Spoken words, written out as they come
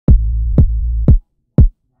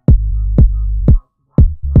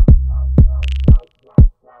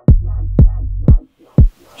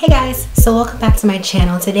Hey guys, so welcome back to my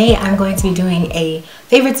channel. Today I'm going to be doing a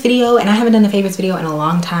favorites video, and I haven't done a favorites video in a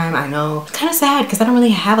long time. I know, it's kind of sad because I don't really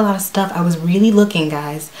have a lot of stuff. I was really looking,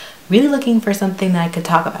 guys, really looking for something that I could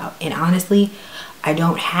talk about, and honestly I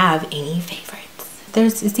don't have any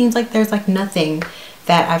favorites. It seems like there's like nothing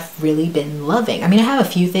that I've really been loving. I mean, I have a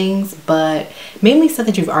few things, but mainly stuff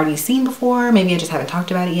that you've already seen before. Maybe I just haven't talked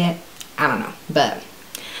about it yet. I don't know, but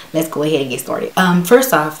let's go ahead and get started.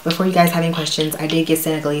 First off, before you guys have any questions, I did get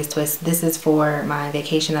Senegalese twist. This is for my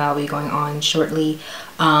vacation that I'll be going on shortly.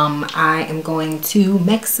 I am going to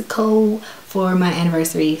Mexico for my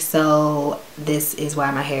anniversary, so this is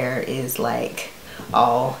why my hair is like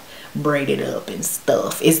all braided up and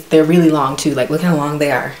stuff. They're really long too. Like, look how long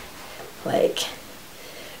they are. Like,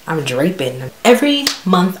 I'm draping. Every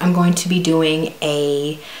month I'm going to be doing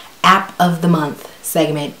a app of the month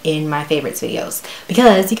segment in my favorites videos,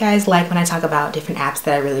 because you guys like when I talk about different apps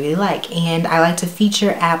that I really like, and I like to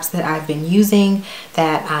feature apps that I've been using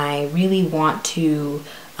that I really want to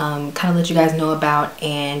kind of let you guys know about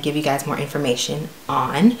and give you guys more information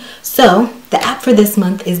on. So the app for this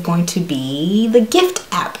month is going to be the Gyft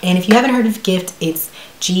app, and if you haven't heard of Gyft, it's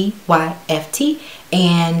Gyft,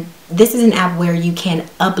 and this is an app where you can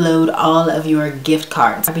upload all of your gift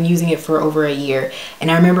cards. I've been using it for over a year, and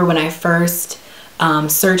I remember when I first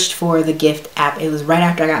searched for the Gyft app, it was right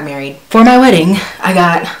after I got married. For my wedding, I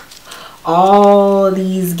got all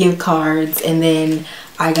these gift cards, and then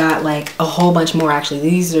I got like a whole bunch more. Actually,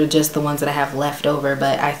 these are just the ones that I have left over,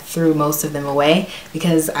 but I threw most of them away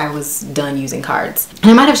because I was done using cards.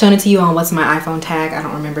 And I might have shown it to you on What's My iPhone tag. I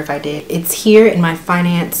don't remember if I did. It's here in my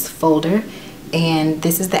finance folder, and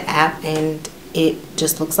this is the app, and it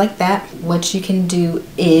just looks like that. What you can do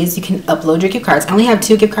is you can upload your gift cards. I only have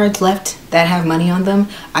 2 gift cards left that have money on them.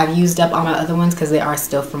 I've used up all my other ones because they are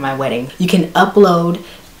still from my wedding. You can upload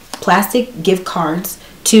plastic gift cards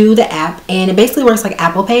to the app, and it basically works like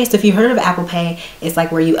Apple Pay. So if you've heard of Apple Pay, it's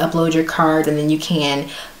like where you upload your cards and then you can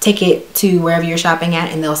take it to wherever you're shopping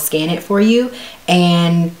at and they'll scan it for you,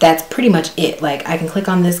 and that's pretty much it. Like, I can click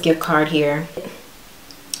on this gift card here,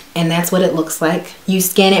 and that's what it looks like. You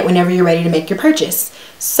scan it whenever you're ready to make your purchase.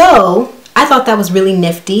 So I thought that was really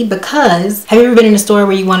nifty, because have you ever been in a store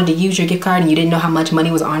where you wanted to use your gift card and you didn't know how much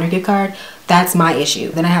money was on your gift card? That's my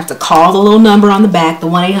issue. Then I have to call the little number on the back, the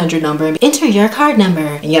 1-800 number, and enter your card number,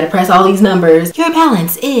 and you gotta press all these numbers. Your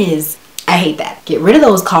balance is... I hate that. Get rid of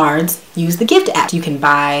those cards. Use the Gyft app. You can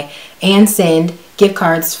buy and send gift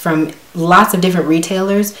cards from lots of different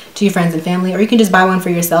retailers to your friends and family, or you can just buy one for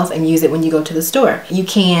yourself and use it when you go to the store. You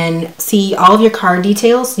can see all of your card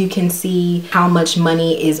details. You can see how much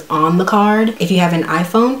money is on the card. If you have an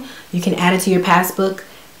iPhone, you can add it to your passbook,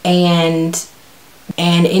 and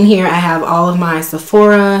in here I have all of my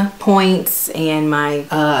Sephora points and my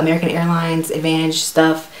American Airlines Advantage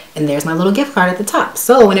stuff. And there's my little gift card at the top.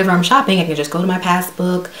 So whenever I'm shopping, I can just go to my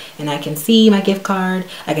passbook and I can see my gift card.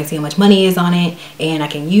 I can see how much money is on it, and I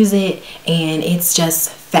can use it, and it's just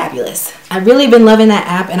fabulous. I've really been loving that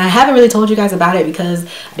app, and I haven't really told you guys about it because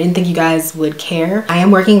I didn't think you guys would care. I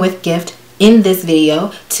am working with Gyft in this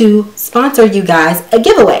video to sponsor you guys a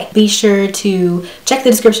giveaway. Be sure to check the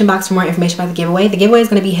description box for more information about the giveaway. The giveaway is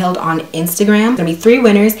going to be held on Instagram. There's going to be 3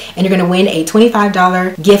 winners, and you're going to win a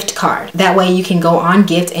 $25 gift card. That way you can go on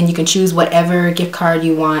Gyft and you can choose whatever gift card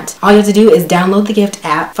you want. All you have to do is download the Gyft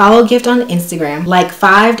app, follow Gyft on Instagram, like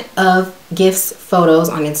 5 of Gyft's photos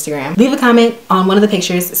on Instagram, leave a comment on one of the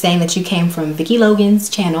pictures saying that you came from Vicky Logan's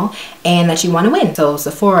channel and that you want to win. So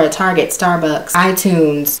Sephora, Target, Starbucks,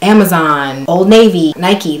 iTunes, Amazon, Old Navy,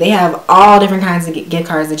 Nike, they have all different kinds of gift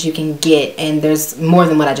cards that you can get, and there's more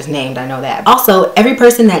than what I just named, I know that. Also, every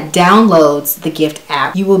person that downloads the Gyft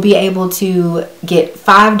app, you will be able to get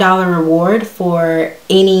 $5 reward for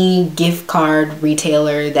any gift card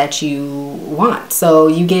retailer that you want. So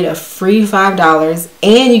you get a free $5,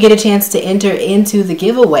 and you get a chance to enter into the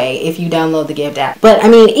giveaway if you download the Gyft app. But I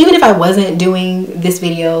mean, even if I wasn't doing this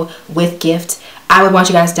video with Gyft, I would want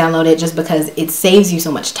you guys to download it just because it saves you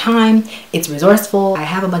so much time. It's resourceful. I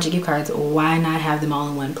have a bunch of gift cards. Why not have them all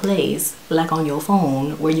in one place, like on your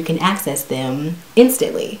phone, where you can access them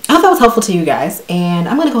instantly? I hope that was helpful to you guys, and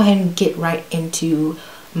I'm gonna go ahead and get right into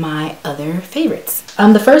my other favorites.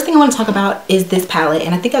 The first thing I want to talk about is this palette,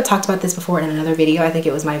 and I think I've talked about this before in another video. I think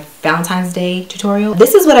it was my Valentine's Day tutorial.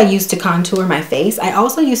 This is what I use to contour my face. I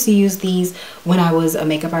also used to use these when I was a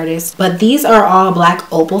makeup artist, but these are all Black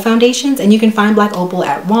Opal foundations, and you can find Black Opal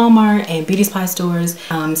at Walmart and beauty supply stores.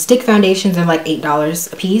 Stick foundations are like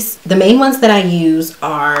 $8 a piece. The main ones that I use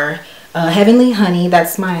are Heavenly Honey,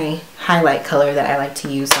 that's my highlight color that I like to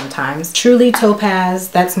use sometimes. Truly Topaz,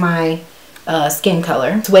 that's my skin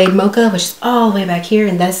color. Suede Mocha, which is all the way back here,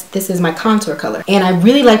 and this is my contour color. And I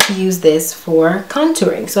really like to use this for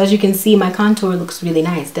contouring. So as you can see, my contour looks really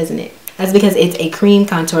nice, doesn't it? That's because it's a cream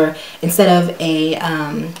contour instead of a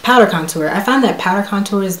powder contour. I find that powder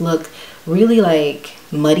contours look really like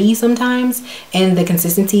muddy sometimes, and the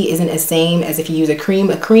consistency isn't as same as if you use a cream.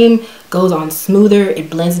 A cream goes on smoother, it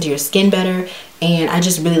blends into your skin better, and I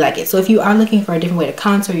just really like it. So if you are looking for a different way to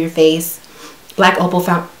contour your face, Black Opal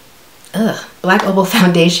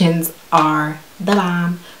foundations are the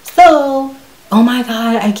bomb. So, oh my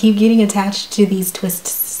god, I keep getting attached to these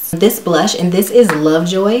twists. This blush, and this is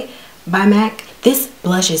Lovejoy by MAC. This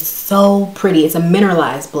blush is so pretty. It's a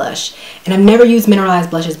mineralized blush, and I've never used mineralized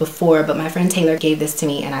blushes before, but my friend Taylor gave this to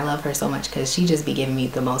me, and I love her so much because she just be giving me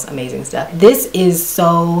the most amazing stuff. This is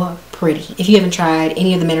so pretty. If you haven't tried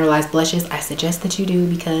any of the mineralized blushes, I suggest that you do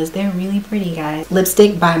because they're really pretty, guys.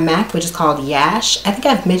 Lipstick by MAC, which is called Yash. I think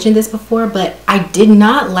I've mentioned this before, but I did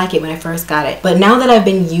not like it when I first got it, but now that I've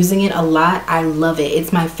been using it a lot, I love it.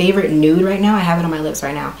 It's my favorite nude right now. I have it on my lips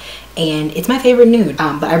right now, and it's my favorite nude,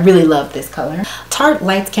 but I really love this color. Tarte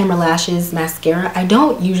Lights Camera Lashes mascara. I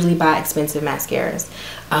don't usually buy expensive mascaras,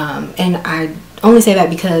 and I only say that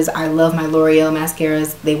because I love my L'Oreal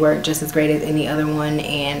mascaras. They work just as great as any other one,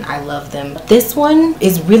 and I love them. This one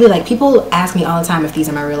is really, like, people ask me all the time if these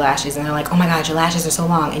are my real lashes, and they're like, oh my god, your lashes are so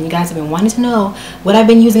long, and you guys have been wanting to know what I've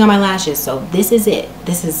been using on my lashes, so this is it.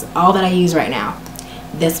 This is all that I use right now.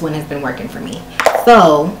 This one has been working for me.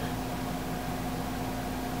 So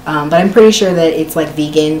but I'm pretty sure that it's like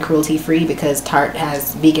vegan, cruelty-free, because Tarte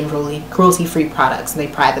has vegan, cruelty-free products. They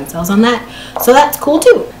pride themselves on that, so that's cool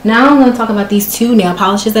too. Now I'm going to talk about these two nail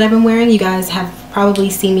polishes that I've been wearing. You guys have probably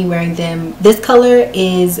seen me wearing them. This color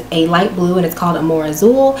is a light blue, and it's called Amor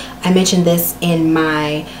Azul. I mentioned this in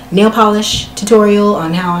my nail polish tutorial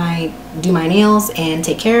on how I do my nails and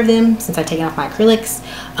take care of them since I've taken off my acrylics,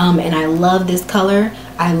 and I love this color.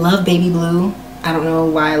 I love baby blue. I don't know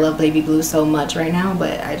why I love baby blue so much right now,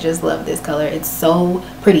 but I just love this color. It's so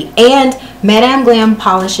pretty. And Madame Glam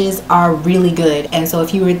polishes are really good. And so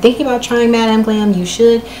if you were thinking about trying Madame Glam, you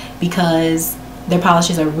should, because their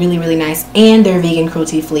polishes are really, really nice, and they're vegan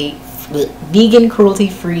cruelty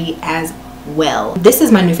free as well. This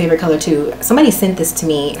is my new favorite color too. Somebody sent this to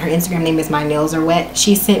me. Her Instagram name is My Nails Are Wet.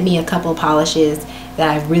 She sent me a couple polishes that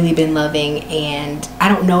I've really been loving, and I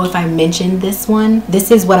don't know if I mentioned this one. This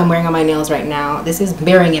is what I'm wearing on my nails right now. This is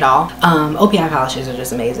Bearing It All. OPI polishes are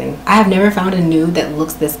just amazing. I have never found a nude that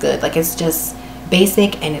looks this good. Like, it's just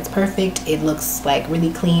basic and it's perfect. It looks like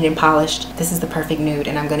really clean and polished. This is the perfect nude,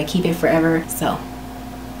 and I'm gonna keep it forever. So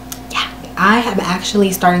yeah, I am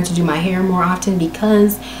actually starting to do my hair more often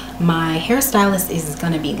because my hairstylist is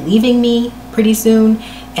gonna be leaving me pretty soon,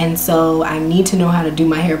 and so I need to know how to do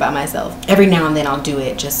my hair by myself. Every now and then I'll do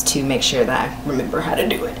it just to make sure that I remember how to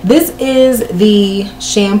do it. This is the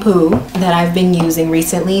shampoo that I've been using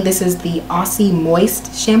recently. This is the Aussie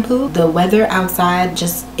Moist shampoo. The weather outside,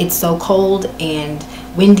 it's so cold and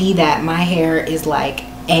windy that my hair is like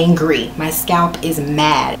angry. My scalp is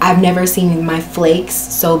mad. I've never seen my flakes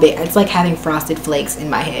so big. It's like having frosted flakes in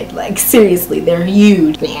my head. Like, seriously, they're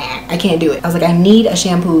huge. I can't do it. I was like, I need a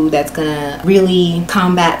shampoo that's gonna really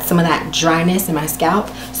combat some of that dryness in my scalp.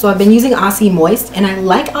 So I've been using Aussie Moist, and I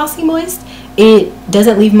like Aussie Moist. It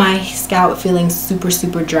doesn't leave my scalp feeling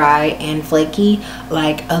super dry and flaky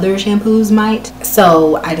like other shampoos might.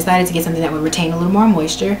 So I decided to get something that would retain a little more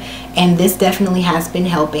moisture, and this definitely has been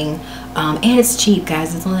helping. And it's cheap,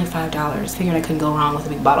 guys. It's only like $5. Figured I couldn't go wrong with a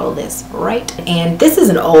big bottle of this, right? And this is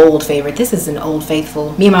an old favorite. This is an old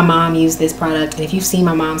faithful. Me and my mom use this product, and if you've seen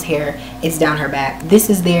my mom's hair, it's down her back. This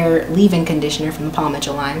is their leave-in conditioner from the Paul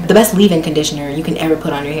Mitchell line. The best leave-in conditioner you can ever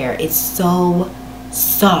put on your hair. It's so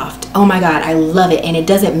soft. Oh my god, I love it. And it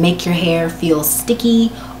doesn't make your hair feel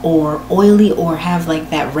sticky or oily or have like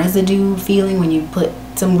that residue feeling when you put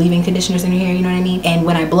some leave-in conditioners in your hair, you know what I mean? And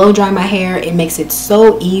when I blow dry my hair, it makes it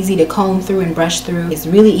so easy to comb through and brush through. It's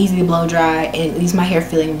really easy to blow dry, and it leaves my hair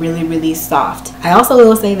feeling really soft. I also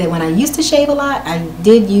will say that when I used to shave a lot, I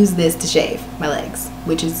did use this to shave my legs,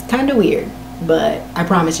 which is kind of weird, but I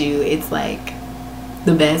promise you it's like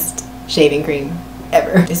the best shaving cream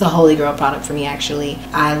ever. It's a holy grail product for me, actually.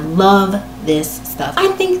 I love this stuff. I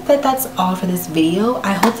think that that's all for this video.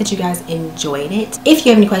 I hope that you guys enjoyed it. If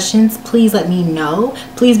you have any questions, please let me know.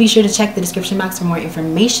 Please be sure to check the description box for more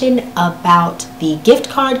information about the gift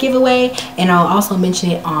card giveaway, and I'll also mention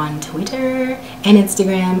it on Twitter and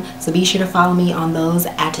Instagram, so be sure to follow me on those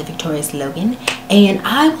at VICKYLOGAN, and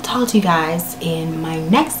I will talk to you guys in my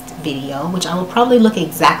next video, which I will probably look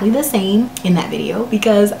exactly the same in that video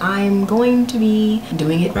because I'm going to be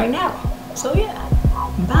doing it right now. So yeah,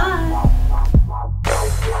 bye.